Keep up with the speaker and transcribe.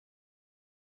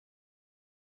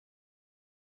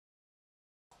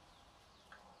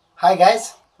Hi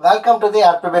guys, welcome to the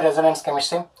RPB Resonance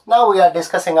Chemistry. Now we are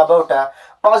discussing about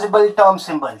possible term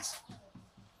symbols.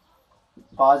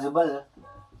 Possible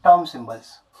term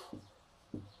symbols.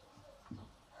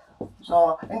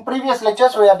 So in previous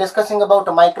lectures we are discussing about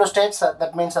microstates,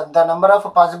 that means the number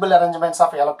of possible arrangements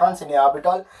of electrons in a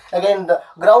orbital. Again the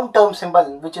ground term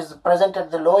symbol, which is present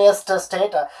at the lowest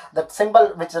state, that symbol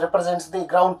which represents the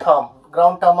ground term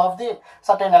of the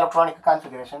certain electronic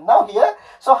configuration. Now here,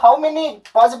 so how many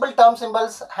possible term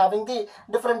symbols having the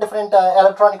different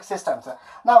electronic systems?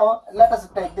 Now let us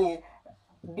take the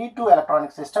D2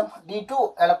 electronic system.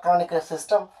 D2 electronic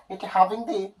system, it having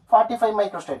the 45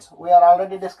 microstates. We are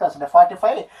already discussed the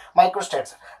 45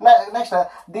 microstates. Now, next,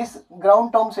 this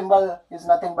ground term symbol is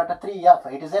nothing but a 3F.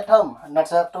 It is a term,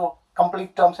 not a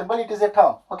complete term symbol, it is a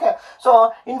term. Okay,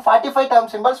 so in 45 term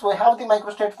symbols we have the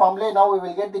microstate formula. Now we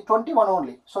will get the 21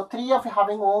 only. So 3F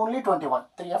having only 21.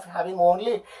 3F having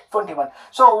only 21.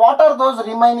 So what are those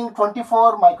remaining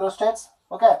 24 microstates?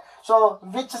 Okay, so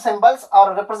which symbols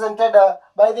are represented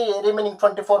by the remaining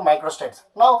 24 microstates?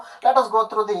 Now let us go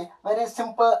through the very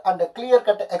simple and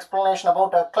clear-cut explanation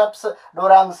about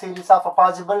Klebs-Dorang series of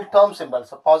possible term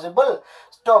symbols.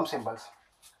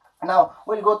 Now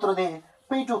we'll go through the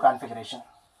P2 configuration.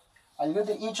 I'll use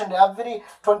each and every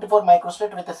 24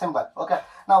 microstate with a symbol. Okay,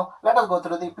 now let us go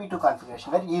through the P2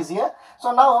 configuration. Very easy.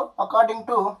 So now according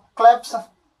to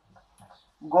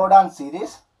Klebs-Dorang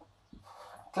series,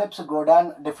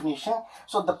 Klebs-Dorang definition.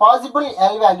 So the possible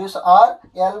L values are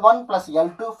L1 plus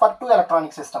L2 for two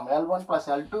electronic system. L1 plus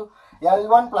L2,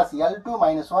 L1 plus L2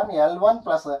 minus 1, L1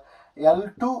 plus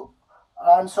L2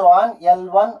 and so on,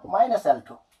 L1 minus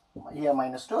L2. Here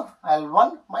minus 2,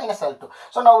 L1 minus L2.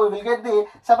 So now we will get the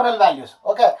several values.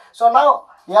 Okay, so now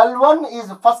L1 is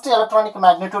first electronic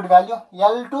magnitude value,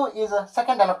 L2 is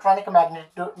second electronic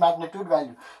magnitude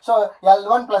value. So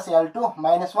L1 plus L2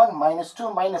 minus 1 minus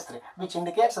 2 minus 3, which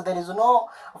indicates there is no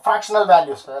fractional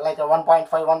values like a 1.5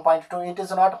 1.2. It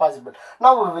is not possible.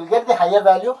 Now we will get the higher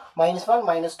value minus 1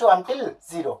 minus 2 until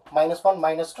 0, minus 1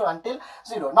 minus 2 until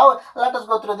 0. Now let us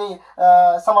go through the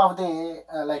some of the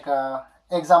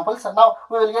examples. Now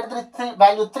we will get the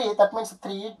value 3, that means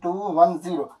 3 2 1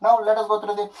 0. Now let us go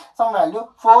through the some value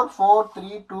 4 4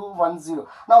 3 2 1 0.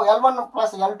 Now L1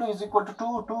 plus L2 is equal to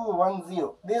 2 2 1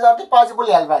 0. These are the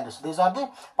possible L values. These are the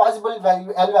possible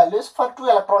L values for two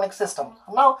electronic systems.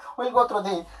 Now we will go through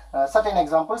the certain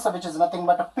examples, which is nothing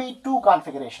but a P2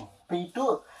 configuration.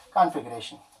 P2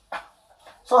 configuration.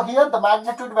 So here the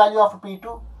magnitude value of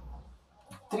P2,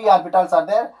 3 orbitals are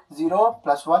there, 0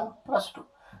 plus 1 plus 2.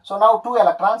 So now 2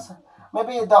 electrons,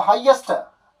 maybe the highest,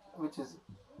 which is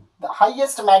the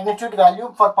highest magnitude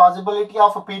value for possibility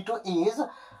of P2 is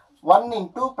 1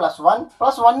 into plus 1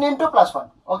 plus 1 into plus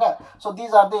 1. Okay, so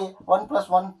these are the 1 plus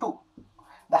 1, 2.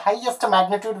 The highest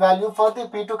magnitude value for the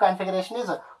P2 configuration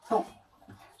is 2.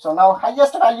 So now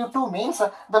highest value 2 means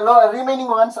the remaining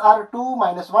ones are 2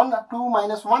 minus 1, 2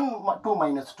 minus 1, 2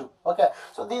 minus 2. Okay,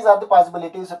 so these are the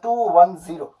possibilities 2, 1,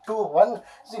 0, 2, 1,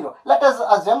 0. Let us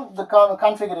assume the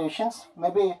configurations,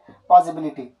 maybe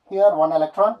possibility. Here 1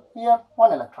 electron, here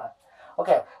 1 electron.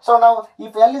 Okay, so now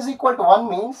if L is equal to 1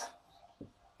 means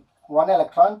 1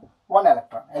 electron, 1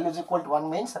 electron. L is equal to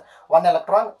 1 means 1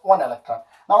 electron, 1 electron.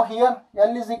 Now here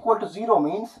L is equal to 0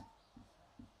 means,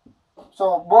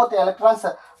 so both electrons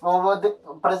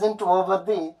present over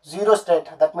the 0 state,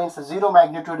 that means 0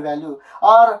 magnitude value,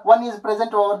 or one is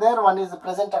present over there, one is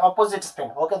present opposite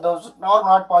spin. Okay, those are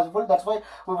not possible. That's why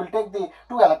we will take the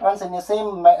 2 electrons in the same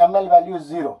ml value is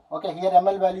 0. Okay, here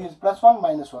ml value is plus 1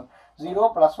 minus 1, 0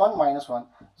 plus 1 minus 1,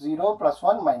 0 plus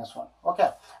 1 minus 1. Okay,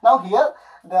 now here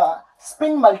the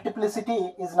spin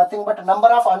multiplicity is nothing but number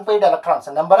of unpaired electrons.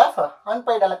 Number of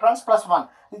unpaired electrons plus 1.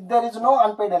 If there is no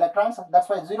unpaired electrons, that's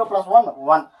why 0 plus 1,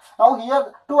 1. Now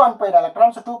here 2 unpaired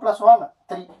electrons, 2 plus 1,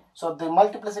 3. So the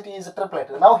multiplicity is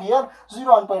triplet. Now here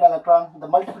 0 unpaired electron, the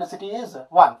multiplicity is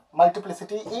 1.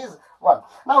 Multiplicity is 1.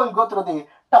 Now we'll go through the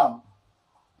term.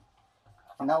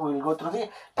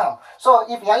 So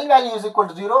if L value is equal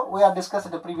to 0, we have discussed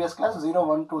in the previous class, 0,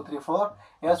 1, 2, 3, 4,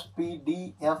 S, P,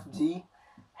 D, F, G,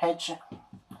 H,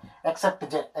 except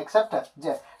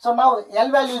J. So now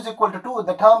L value is equal to 2,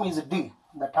 the term is D.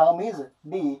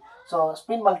 So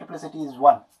spin multiplicity is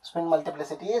 1.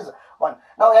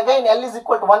 Now again L is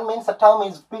equal to 1 means the term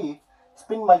is P.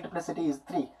 Spin multiplicity is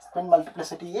 3.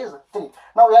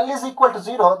 Now L is equal to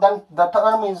 0, then the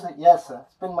term is S.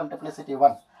 Spin multiplicity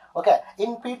 1. Okay,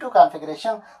 in P2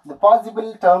 configuration, the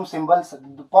possible term symbols,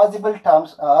 the possible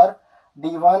terms are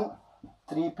D1,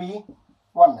 3P,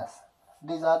 1S.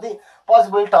 These are the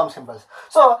possible term symbols.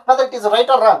 So whether it is right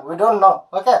or wrong, we don't know.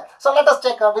 Okay. So let us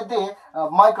check with the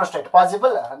microstate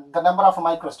possible, the number of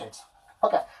microstates.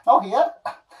 Okay. Now here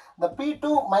the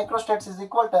P2 microstates is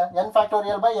equal to n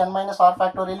factorial by n minus r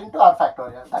factorial into r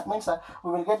factorial. That means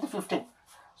we will get the 15.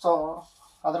 So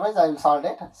otherwise I will solve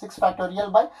it. 6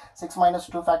 factorial by 6 minus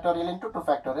 2 factorial into 2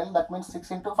 factorial. That means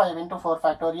 6 into 5 into 4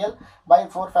 factorial by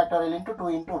 4 factorial into 2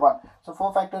 into 1. So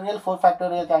 4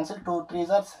 factorial cancel. 2 3s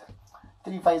are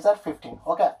 3 5s are 15.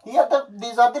 Okay. Here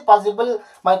these are the possible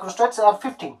microstates are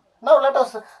 15. Now let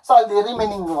us solve the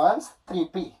remaining ones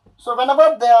 3p. So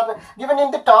whenever they are given in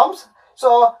the terms,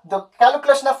 so the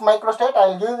calculation of microstate, I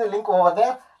will give the link over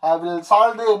there. I will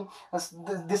solve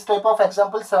this type of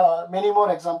examples, many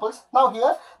more examples. Now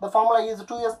here the formula is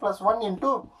 2s plus 1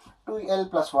 into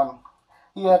 2l plus 1.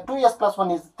 Here 2s plus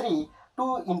 1 is 3.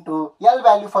 2 into l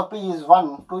value for p is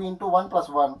 1. 2 into 1 plus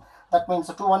 1. That means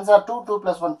 2 1s are 2. 2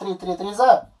 plus 1 3. 3 3s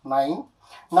are 9.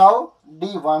 Now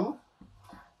d1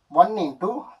 1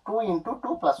 into 2 into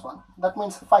 2 plus 1. That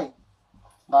means 5.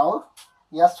 Now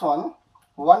s1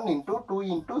 1 into 2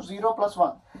 into 0 plus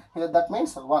 1. Here that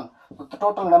means 1. So the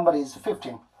total number is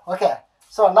 15. Okay.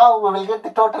 So now we will get the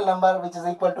total number which is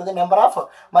equal to the number of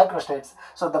microstates.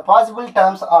 So the possible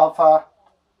terms of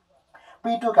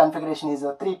P2 configuration is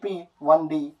 3P,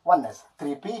 1D, 1S.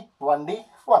 3P, 1D,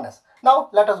 1S. Now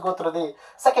let us go through the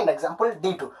second example,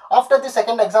 D2. After the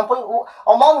second example,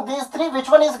 among these three, which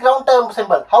one is ground term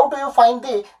symbol? How do you find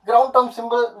the ground term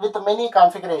symbol with many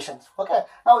configurations? Okay.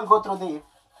 Now we'll go through the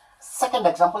second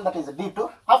example, that is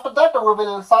D2. After that, we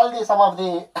will solve some of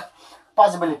the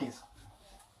possibilities.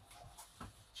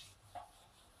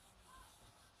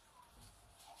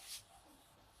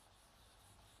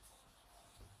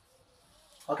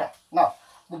 Okay, now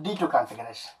the D2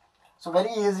 configuration. So very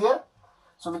easier.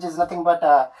 So which is nothing but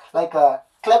like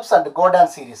Klebs and Gordon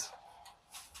series.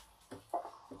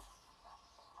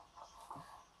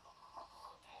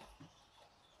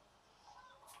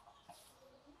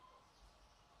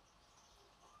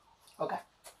 Okay.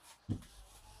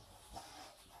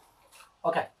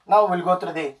 Okay, now we'll go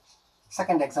through the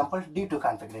second example, D2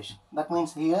 configuration. That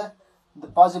means here the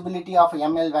possibility of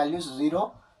ml values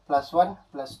 0, plus 1,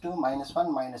 plus 2, minus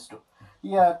 1, minus 2.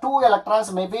 Here 2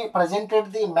 electrons may be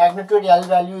presented, the magnitude L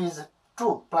value is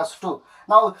 2 plus 2.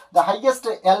 Now the highest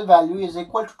L value is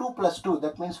equal to 2 plus 2,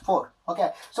 that means 4.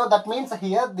 Okay, so that means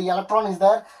here the electron is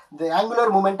there, the angular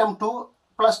momentum 2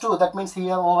 plus 2, that means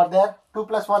here over there 2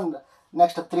 plus 1,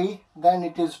 next 3, then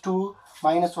it is 2,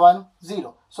 minus 1,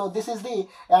 0. So this is the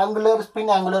spin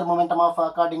angular momentum of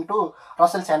according to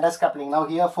Russell-Sanders coupling. Now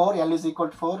here 4, L is equal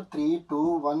to 4, 3,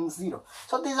 2, 1, 0.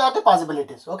 So these are the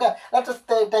possibilities. Okay, let us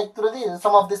take through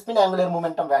some of the spin angular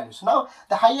momentum values. Now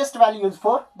the highest value is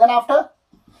 4, then after,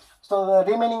 so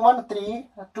the remaining one 3,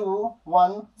 2,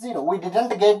 1, 0. We didn't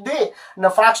get the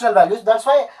fractional values. That's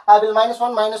why I will minus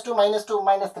 1, minus 2, minus 2,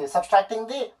 minus 3, subtracting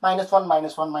the minus 1,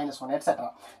 minus 1, minus 1,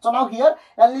 etc. So now here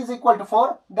L is equal to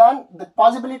 4. Then the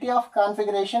possibility of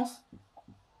configurations.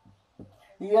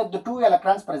 Here the 2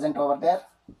 electrons present over there.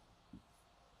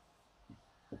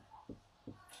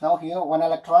 Now here 1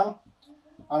 electron,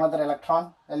 another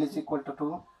electron, L is equal to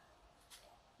 2.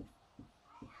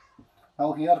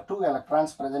 Now here 2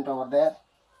 electrons present over there.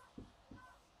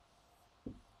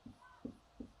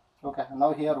 Okay,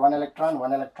 now here 1 electron,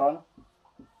 1 electron.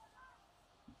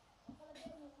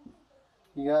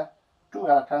 Here 2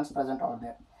 electrons present over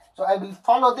there. So I will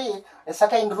follow a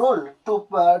certain rule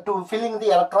to filling the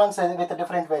electrons with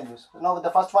different values. Now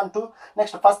the first one 2,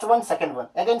 next first one, second one,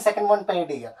 again second one paired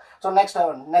here. So next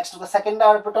the second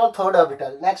orbital, third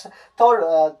orbital, next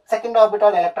second orbital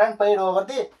electron paired over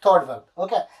the third one.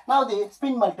 Okay. Now the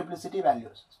spin multiplicity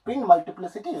values.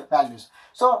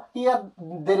 So here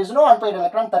there is no unpaired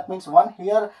electron, that means 1.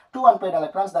 Here 2 unpaired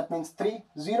electrons, that means 3.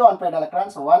 0 unpaired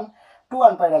electrons, 1. 2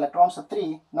 unpaired electrons,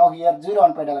 3. Now here 0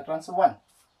 unpaired electrons, 1.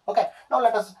 Okay, now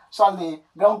let us solve the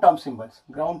ground term symbols.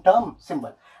 Ground term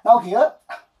symbol. Now here,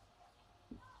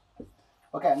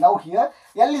 okay, now here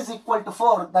L is equal to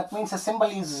 4, that means the symbol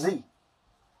is Z.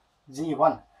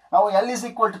 Z1. Now L is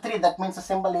equal to 3, that means the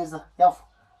symbol is F.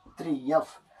 3F.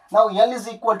 Now L is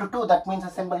equal to 2, that means the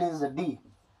symbol is D.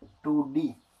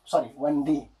 2D. Sorry,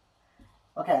 1D.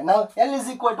 Okay, now L is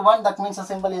equal to 1, that means the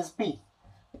symbol is P.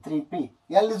 3P.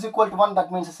 L is equal to 1,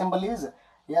 that means the symbol is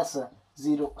S.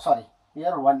 0. Sorry.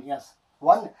 Here 1 yes,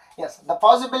 1 yes. The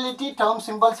possibility term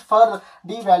symbols for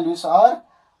D values are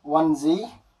 1Z,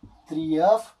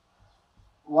 3F,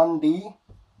 1D,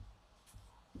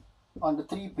 and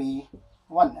 3P,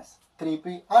 1S.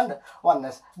 3p, and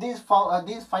 1s. These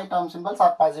five term symbols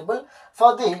are possible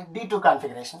for the D2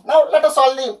 configuration. Now let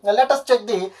us check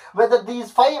whether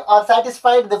these 5 are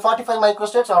satisfied the 45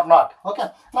 microstates or not. Okay.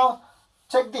 Now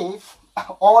check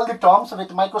all the terms with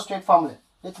microstate formula.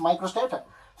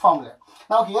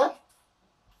 Now here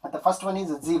the first one is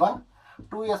Z1,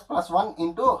 2s plus 1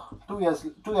 into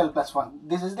 2l plus 1.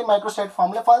 This is the microstate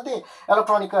formula for the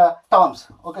electronic terms,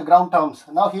 okay, ground terms.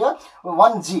 Now here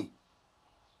 1g,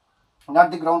 not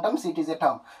the ground terms, it is a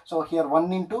term. So here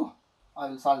 1 into, I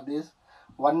will solve this,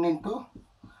 1 into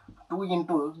 2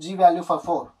 into g value for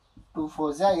 4. 2 4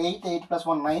 is 8, 8 plus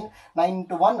 1 9, 9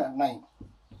 into 1 9.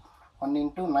 1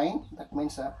 into 9, that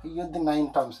means here the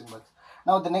 9 term symbols.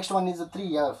 Now the next one is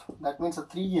 3f, that means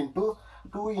 3 into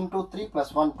 2 into 3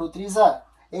 plus 1, 2 3s are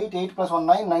 8, 8 plus 1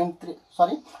 9, 9 3,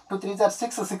 sorry, 2 3s are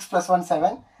 6, 6 plus 1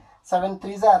 7, 7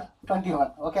 3s are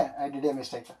 21. Okay, I did a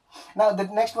mistake. Now the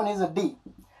next one is a D,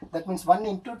 that means 1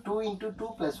 into 2 into 2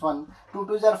 plus 1, 2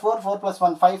 2s are 4, 4 plus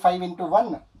 1 5, 5 into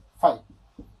 1 5.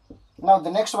 Now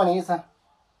the next one is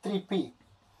 3p.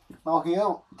 Now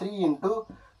here 3 into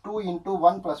 2 into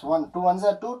 1 plus 1, 2 1s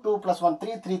are 2, 2 plus 1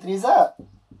 3, 3 3s are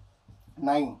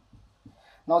 9.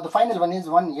 Now the final one is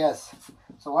 1s.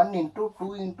 So 1 into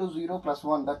 2 into 0 plus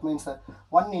 1, that means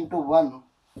 1 into 1,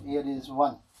 here is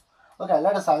 1. Okay,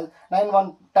 let us solve. 9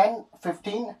 1 10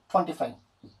 15 25.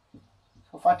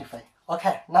 So 45.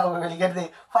 Okay, now we will get the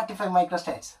 45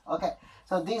 microstates. Okay,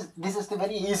 so this is the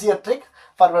very easier trick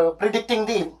for predicting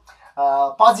the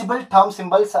possible term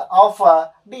symbols of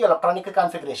the electronic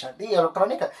configuration.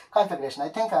 I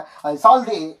think I solved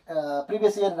the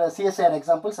previous year CSIR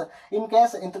examples. In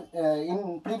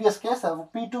previous case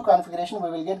P2 configuration,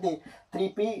 we will get the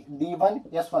 3p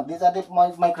D1 S1. These are the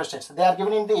microstates. They are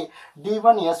given in the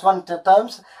D1 S1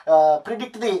 terms.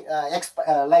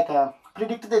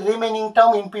 Predict the remaining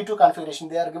term in P2 configuration.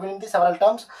 They are given in the several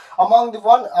terms. Among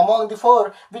the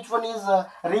 4, which one is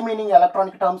remaining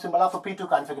electronic term symbol of a P2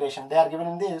 configuration? They are given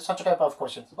in the such type of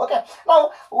questions. Okay.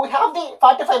 Now we have the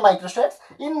 45 microstates.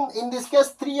 In this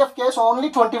case, 3f case only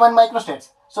 21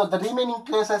 microstates. So the remaining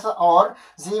cases are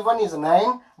Z1 is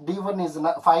 9, D1 is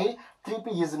 5,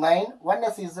 3p is 9,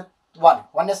 1s is 1.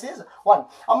 1s is 1.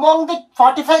 Among the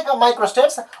 45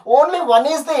 microstates, only 1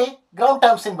 is the ground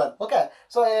term symbol. Okay,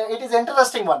 so it is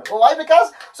interesting one. Why?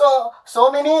 Because so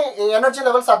many energy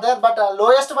levels are there, but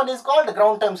lowest one is called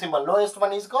ground term symbol.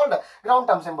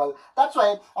 That's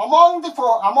why among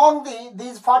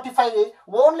these 45,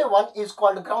 only 1 is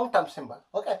called ground term symbol.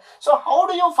 Okay, so how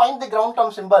do you find the ground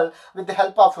term symbol? With the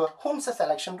help of Hund's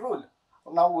selection rule.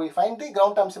 Now we find the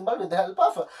ground term symbol with the help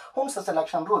of Hund's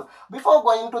selection rule. Before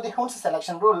going to the Hund's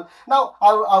selection rule, now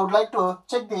I would like to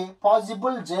check the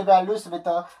possible J values with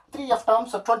 3f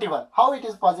terms 21. How it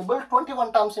is possible?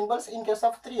 21 term symbols in case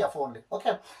of 3f only.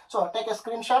 Okay, so take a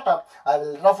screenshot up. I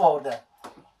will rough over there.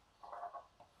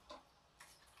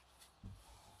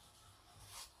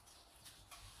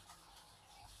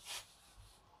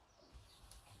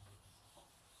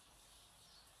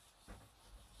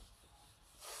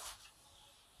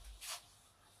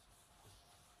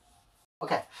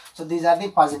 Okay, so these are the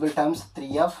possible terms: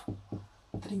 3f,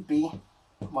 3p,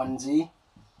 1g,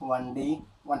 1d,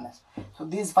 1s. So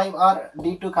these 5 are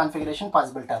D2 configuration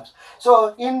possible terms.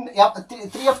 So in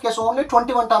 3f case only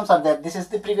 21 terms are there. This is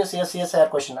the previous year CSIR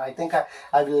question. I think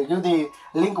I will give the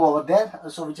link over there,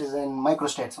 so which is in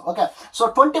microstates. Okay,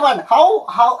 so 21.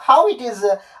 How it is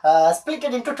split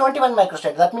into 21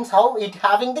 microstates? That means how it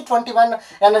having the 21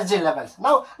 energy levels.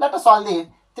 Now let us solve the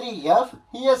 3f.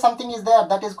 Here something is there,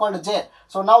 that is called J.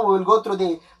 So now we will go through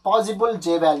the possible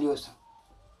J values.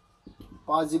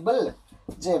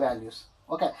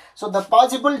 Okay, so the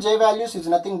possible J values is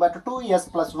nothing but 2s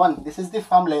plus 1. This is the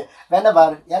formula.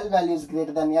 Whenever L value is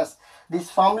greater than S, this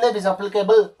formula is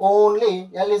applicable only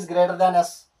L is greater than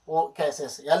S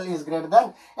cases. L is greater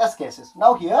than S cases.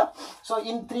 Now here, so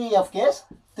in 3f case,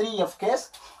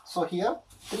 so here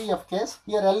 3f case,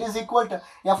 here L is equal to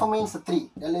F means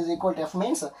 3. L is equal to F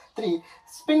means 3.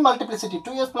 Spin multiplicity,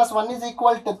 2s plus 1 is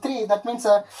equal to 3. That means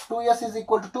 2s is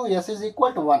equal to 2, S is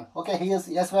equal to 1. Okay, here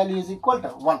S value is equal to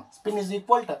 1. Spin is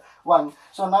equal to 1.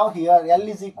 So now here L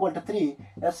is equal to 3,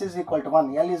 S is equal to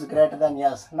 1. L is greater than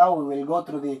S. Now we will go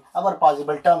through our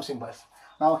possible term symbols.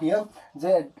 Now here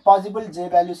possible J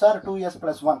values are 2s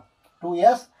plus 1.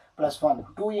 2s plus 1.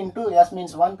 2 into S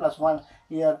means 1 plus 1.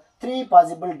 Here 3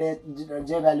 possible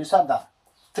J values are there.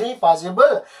 3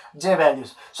 possible J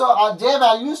values. So our J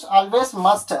values always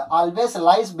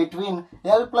lies between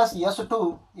L plus S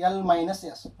to L minus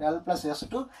S. L plus S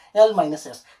to L minus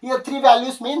S. Here 3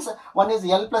 values means one is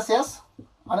L plus S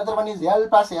another one is L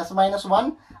plus S minus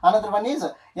 1, another one is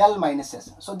L minus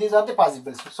S. So these are the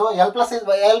possibles. So L plus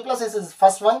S is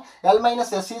first one, L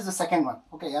minus S is the second one.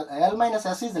 Okay, L minus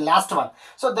S is the last one.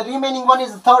 So the remaining one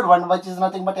is the third one, which is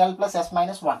nothing but L plus S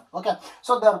minus 1. Okay,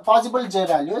 so the possible J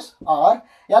values are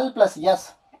L plus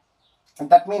S.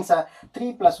 That means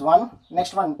 3 plus 1,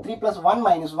 next one 3 plus 1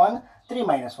 minus 1, 3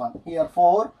 minus 1. Here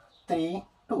 4, 3,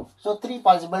 2. So 3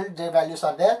 possible J values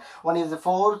are there. One is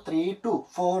 4, 3, 2.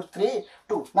 4, 3,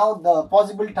 2. Now the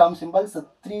possible term symbols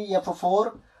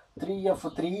 3F4,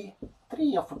 3F3,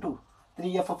 3F2.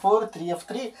 3F4,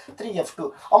 3F3,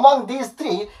 3F2. Among these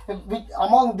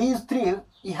three,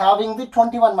 having the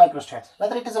 21 microstates.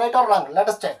 Whether it is right or wrong, let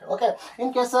us check. Okay.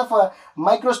 In case of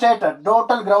microstate,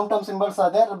 total ground term symbols are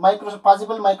there.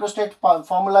 Possible microstate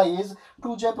formula is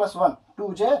 2J plus 1.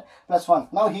 2J plus 1.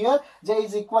 Now here J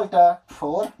is equal to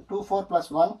 4. 2, 4 plus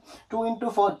 1. 2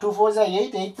 into 4. 2 4 is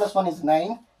 8. 8 plus 1 is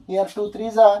 9. Here 2 3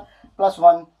 is plus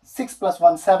 1. 6 plus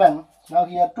 1, 7. Now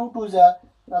here 2 2 is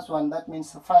plus 1. That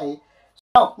means 5.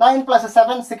 Now 9 plus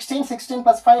 7, 16, 16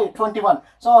 plus 5, 21.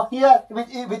 So here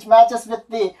which matches with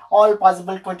the all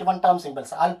possible 21 term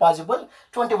symbols, all possible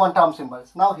 21 term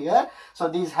symbols. Now here, so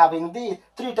these having the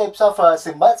three types of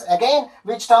symbols. Again,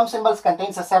 which term symbols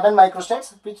contains 7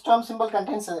 microstates, which term symbol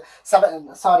contains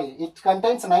it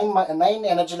contains 9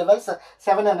 energy levels,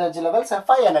 7 energy levels, 5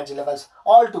 energy levels,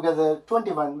 all together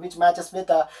 21, which matches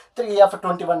with 3 of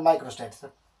 21 microstates.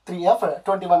 3 of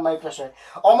 21 microstates.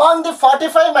 Among the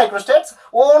 45 microstates,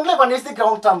 only one is the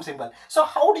ground term symbol. So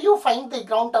how do you find the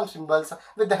ground term symbols?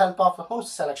 With the help of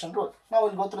Holmes selection rule. Now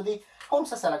we'll go through the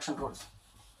Holmes selection rules.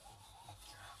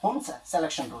 Holmes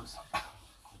selection rules.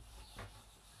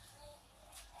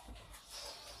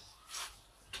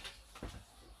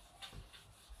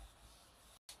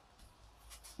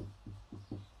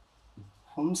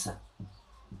 Holmes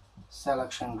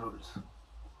selection rules.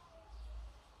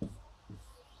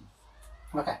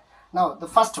 Okay, now the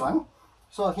first one.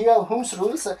 So here Holmes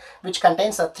rules, which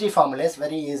contains 3 formulas,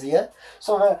 very easier.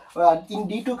 So in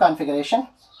D2 configuration,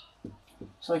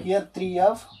 so here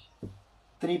 3F,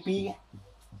 3P,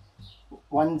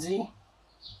 1G,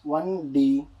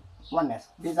 1D, 1S.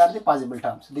 These are the possible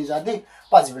terms. These are the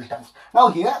possible terms. Now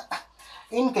here,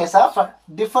 in case of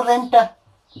different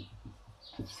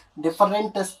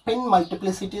spin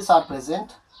multiplicities are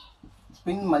present,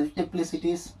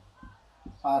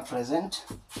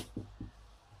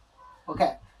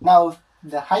 Okay, now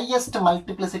the highest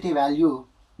multiplicity value,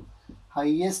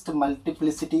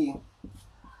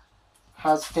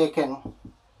 has taken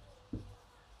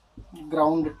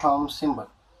ground term symbol.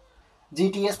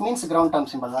 GTS means ground term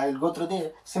symbol. I will go through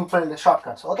the simple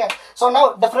shortcuts. Okay, so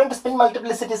now different spin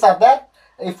multiplicities are there.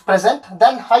 If present,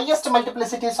 then highest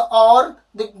multiplicities are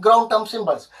the ground term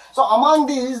symbols. So among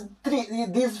these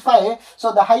 5,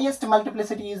 so the highest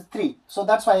multiplicity is 3. So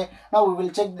that's why now we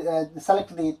will check,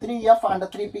 select the 3F and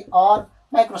 3P are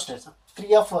microstates.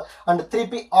 3F and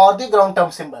 3P are the ground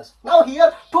term symbols. Now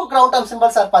here 2 ground term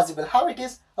symbols are possible. How it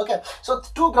is? Okay, so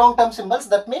 2 ground term symbols,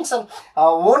 that means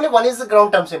only one is the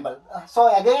ground term symbol. So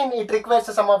again it requires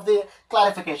some of the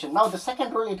clarification. Now the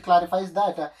second rule, it clarifies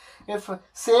that if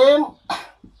same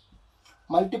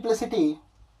multiplicity,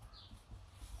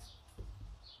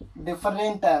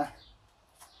 different L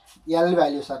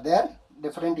values are there,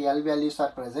 different L values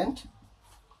are present,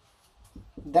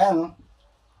 then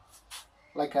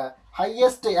like a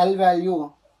highest L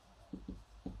value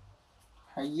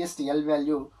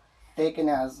taken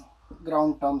as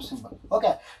ground term symbol.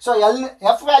 Okay, so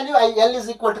F value L is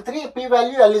equal to 3, P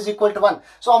value L is equal to 1.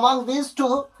 So among these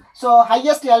two, so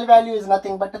highest L value is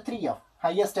nothing but 3F.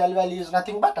 Highest L value is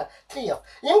nothing but 3F.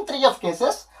 In 3F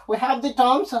cases, we have the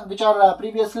terms which are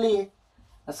previously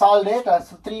solved it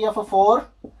as 3F4,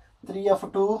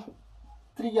 3F2,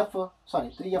 3F3,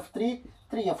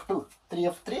 3F2,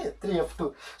 3F3,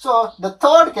 3F2. So the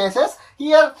third cases,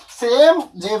 here same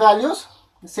J values,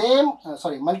 same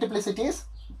multiplicities,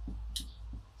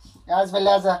 as well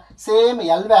as same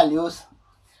L values,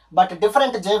 but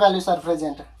different J values are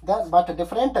present.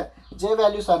 J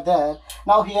values are there.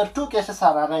 Now here 2 cases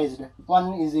are arised.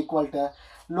 One is equal to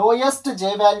lowest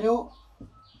J value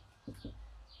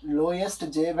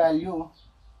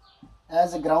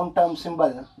as a ground term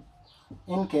symbol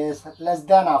in case less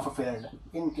than half a field.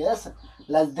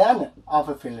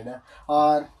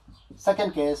 Or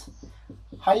second case,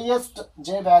 highest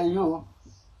J value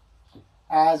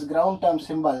as ground term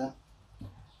symbol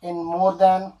in more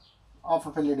than half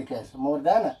a filled case.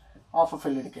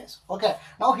 Okay,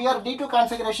 now here D2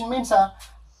 configuration means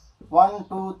 1,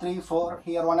 2, 3, 4,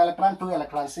 here 1 electron, 2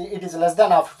 electrons. See, it is less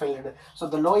than half filled. So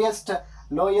the lowest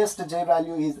lowest J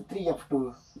value is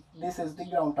 3f2. This is the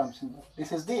ground term symbol.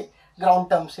 This is the ground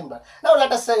term symbol. Now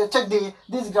let us check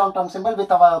this ground term symbol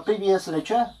with our previous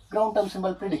lecture. Ground term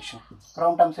symbol prediction.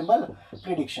 Ground term symbol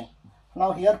prediction.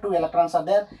 Now here 2 electrons are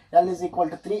there. L is equal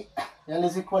to 3. L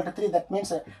is equal to 3. That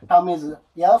means term is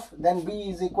F. Then B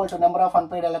is equal to number of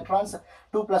unpaired electrons.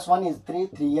 2 plus 1 is 3.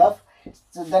 3F.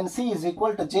 So then C is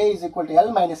equal to J is equal to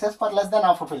L minus S for less than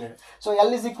half a period. So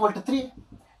L is equal to 3.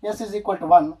 S is equal to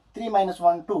 1. 3 minus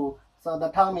 1, 2. So the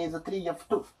term is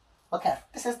 3F2. Okay,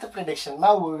 this is the prediction.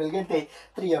 Now we will get the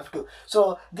 3F2.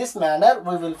 So this manner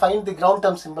we will find the ground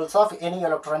term symbols of any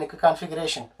electronic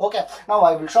configuration. Okay, now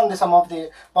I will show the some of the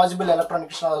possible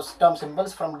electronic term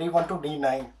symbols from D1 to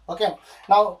D9. Okay,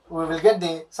 now we will get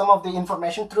the some of the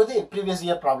information through the previous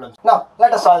year problems. Now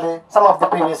let us solve some of the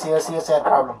previous year CSIR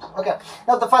problems. Okay,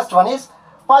 now the first one is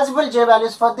possible J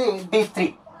values for the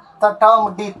D3. The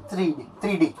term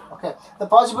D3D. Okay, the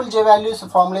possible J values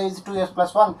formula is 2s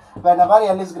plus 1 whenever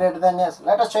L is greater than S.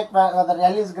 Let us check whether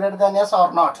L is greater than S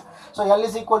or not. So L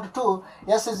is equal to 2,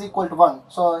 S is equal to 1.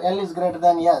 So L is greater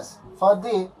than S. For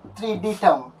the 3D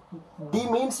term, D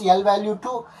means L value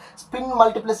 2, spin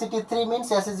multiplicity 3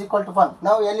 means S is equal to 1.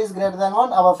 Now L is greater than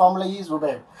 1, our formula is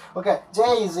obeyed. Okay, J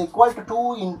is equal to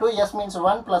 2 into S means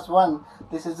 1 plus 1,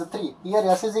 this is 3. Here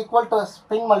S is equal to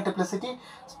spin multiplicity,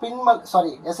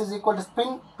 S is equal to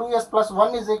spin, 2S plus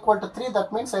 1 is equal to 3,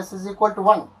 that means S is equal to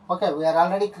 1. Okay, we are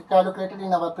already calculated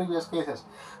in our previous cases.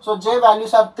 So J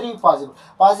values are 3 possible.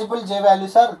 Possible J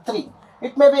values are 3.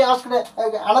 It may be asked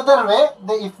another way,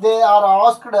 if they are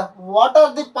asked what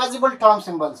are the possible term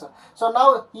symbols. So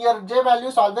now here J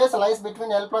values always lies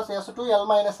between L plus S to L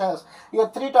minus S. Here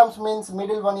 3 terms means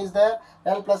middle one is there,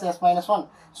 L plus S minus 1.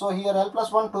 So here L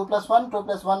plus 1, 2 plus 1, 2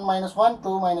 plus 1 minus 1,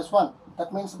 2 minus 1.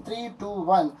 That means 3, 2,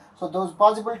 1. So those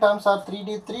possible terms are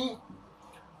 3D3,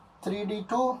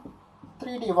 3D2,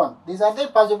 3D1. These are the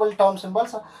possible term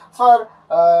symbols for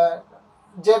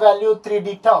J value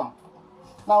 3D term.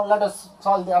 Now let us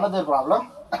solve another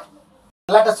problem.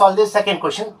 Let us solve this second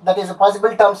question, that is a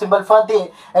possible term symbol for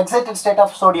the excited state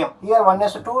of sodium. Here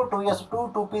 1s2,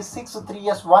 2s2, 2p6,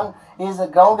 3s1 is a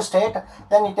ground state.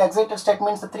 Then it excited state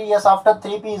means 3s after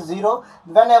 3p is 0.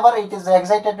 Whenever it is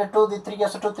excited to the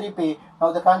 3s to 3p,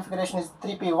 now the configuration is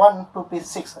 3p1,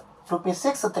 2p6,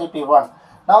 2p6, 3p1.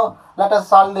 Now let us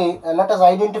solve let us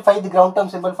identify the ground term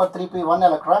symbol for 3p1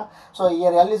 electron. So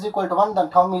here L is equal to 1,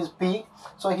 then term is p.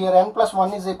 So here n plus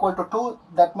 1 is equal to 2,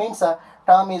 that means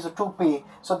term is 2p.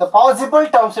 So the possible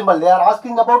term symbol, they are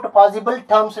asking about possible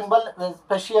term symbol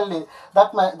especially.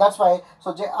 That's why.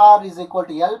 So Jr is equal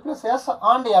to L plus S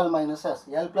and L minus S.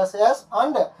 L plus S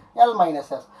and L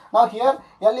minus S. Now here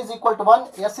L is equal to 1,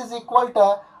 S is equal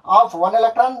to half 1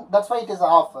 electron. That's why it is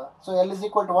half. So L is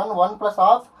equal to 1, 1 plus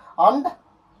half, and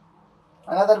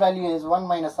another value is 1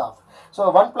 minus half. So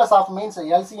 1 plus half means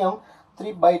LCM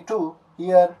 3 by 2,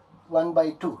 here 1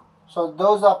 by 2. So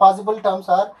those are possible terms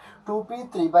are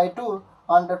 2p 3 by 2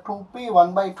 and 2p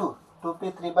 1 by 2.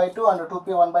 2p 3 by 2 and 2p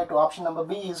 1 by 2. Option number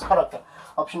B is correct.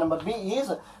 Option number B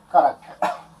is correct.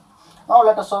 Now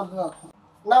let us solve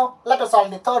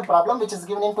the third problem, which is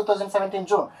given in 2017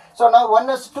 June. So now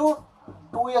 1s2,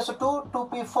 2s2,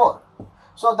 2p4.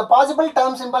 So the possible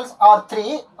term symbols are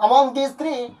 3. Among these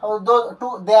 3, those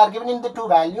two, they are given in the 2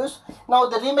 values. Now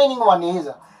the remaining one is,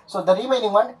 so the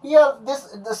remaining one here,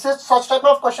 this such type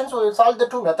of questions we will solve the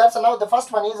 2 methods. Now the first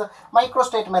one is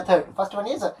microstate method. First one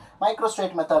is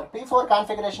microstate method. P4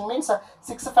 configuration means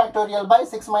 6 factorial by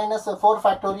 6 minus 4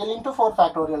 factorial into 4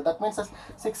 factorial. That means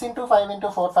 6 into 5 into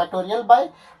 4 factorial by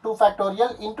 2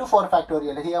 factorial into 4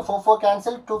 factorial. Here 4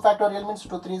 cancel, 2 factorial means 2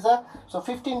 3s are, so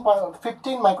 15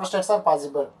 microstates are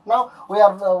possible. Now we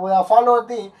have followed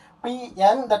the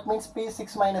Pn, that means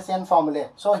P6 minus n formula.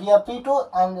 So here P2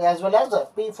 and as well as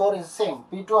P4 is same.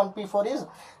 P2 and P4 is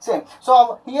same.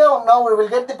 So here now we will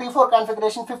get the P4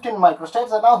 configuration 15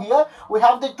 microstates. And now here we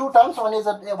have the 2 terms. One is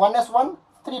 1s1,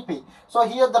 3p. So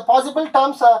here the possible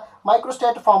terms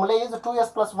microstate formula is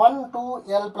 2s plus 1,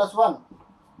 2l plus 1.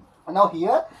 Now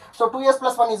here, so 2s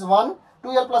plus 1 is 1,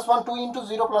 2l plus 1, 2 into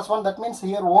 0 plus 1. That means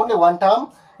here only one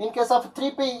term. In case of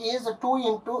 3p is 2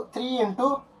 into 3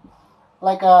 into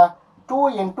like 2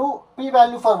 into p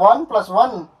value for 1 plus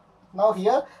 1. Now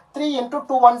here 3 into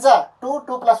 2 ones are 2,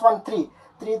 2 plus 1 3,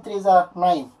 3 3s are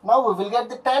 9. Now we will get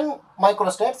the 10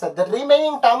 microstates, the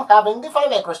remaining term having the 5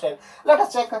 microstates. Let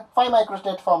us check 5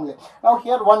 microstate formula. Now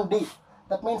here 1d,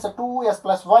 that means 2s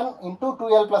plus 1 into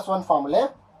 2l plus 1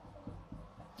 formula.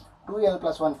 2l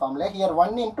plus 1 formula. Here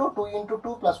 1 into 2 into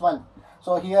 2 plus 1.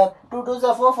 So here 2 2s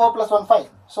are 4, 4 plus 1 5.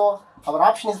 So our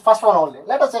option is first one only.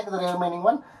 Let us check the remaining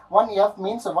one. 1f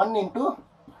means 1 into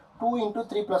 2 into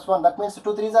 3 plus 1. That means 2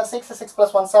 3s are 6, 6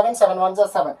 plus 1 7, 7 1s are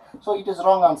 7. So it is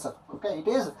wrong answer. Okay, it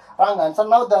is wrong answer.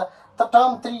 Now the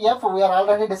term 3f we are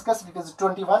already discussed, it is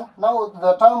 21. Now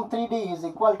the term 3d is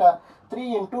equal to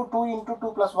 3 into 2 into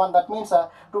 2 plus 1. That means 2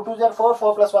 2s are 4,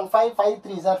 4 plus 1 5, 5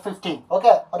 3s are 15.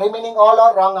 Okay, remaining all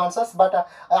are wrong answers, but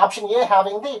option A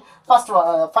having the first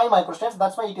 5 microstates,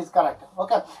 that's why it is correct.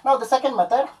 Okay, now the second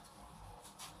method.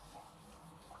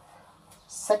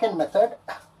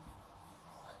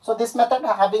 So this method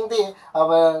having the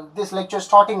this lecture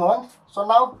starting one. So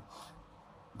now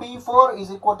P4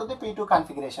 is equal to the P2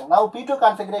 configuration. Now P2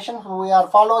 configuration we are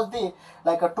follows the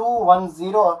like a 2 1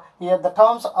 0. Here the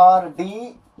terms are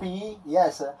D P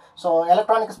S. So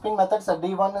electronic spin methods are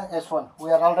D1 S1.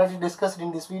 We are already discussed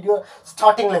in this video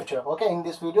starting lecture. Okay, in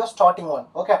this video starting one.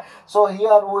 Okay, so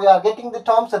here we are getting the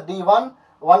terms D1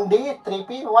 1D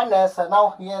 3P 1S.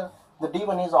 Now here the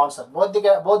D1 is answer. Both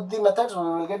the methods we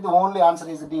will get the only answer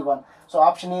is D1. So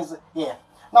option is A.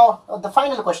 Now the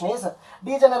final question is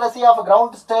degeneracy of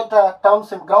ground state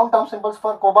ground term symbols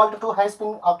for cobalt 2 high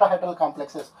spin octahedral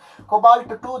complexes. Cobalt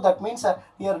 2, that means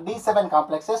here D7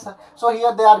 complexes. So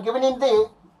here they are given in the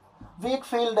weak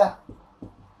field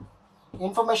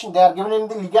information, they are given in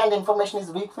the ligand information is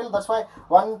weak field. That's why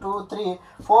 1 2 3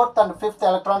 4th and 5th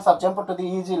electrons are jumped to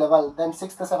the EG level, then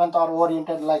 6th 7th are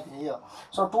oriented like here.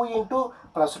 So 2 into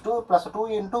plus 2 plus 2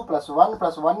 into plus 1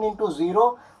 plus 1 into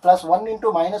 0 plus 1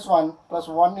 into minus 1 plus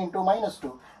 1 into minus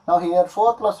 2. Now here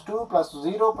 4 plus 2 plus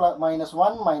 0 plus minus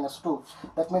 1 minus 2.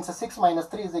 That means 6 minus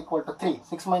 3 is equal to 3.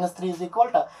 6 minus 3 is equal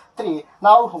to 3.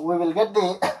 Now we will get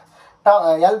the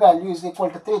L value is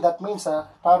equal to 3. That means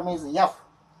term is F.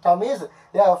 Term is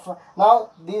F. Now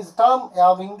this term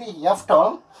having the F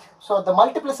term. So the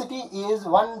multiplicity is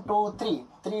 1 2 3.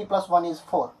 3 plus 1 is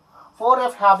 4.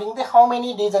 4F having the how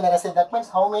many degeneracy, that means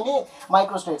how many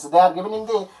microstates. They are given in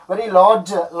the very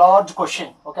large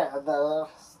question. Okay,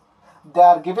 they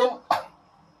are given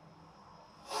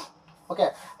okay,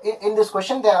 in this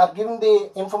question they are given the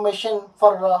information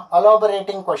for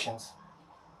elaborating questions.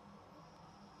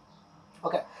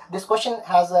 Okay, this question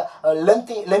has a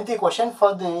lengthy question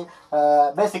for the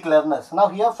basic learners. Now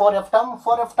here 4F term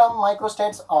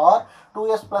microstates are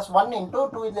 2s plus 1 into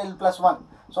 2l plus 1.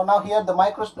 So now here the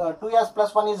 2s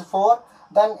plus 1 is 4,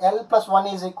 then L plus 1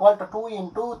 is equal to 2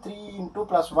 into 3 into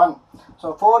plus 1.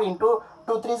 So 4 into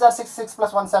 2 3s are 6, 6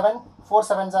 plus 1 7, 4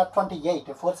 7s are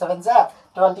 28, 4 7s are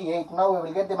 28. Now we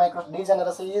will get the micro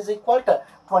degeneracy is equal to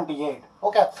 28.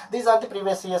 Okay, these are the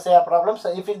previous CSIR problems.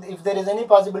 If there is any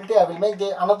possibility, I will make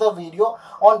another video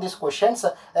on these questions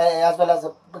as well as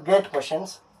gate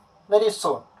questions very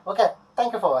soon. Okay,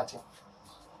 thank you for watching.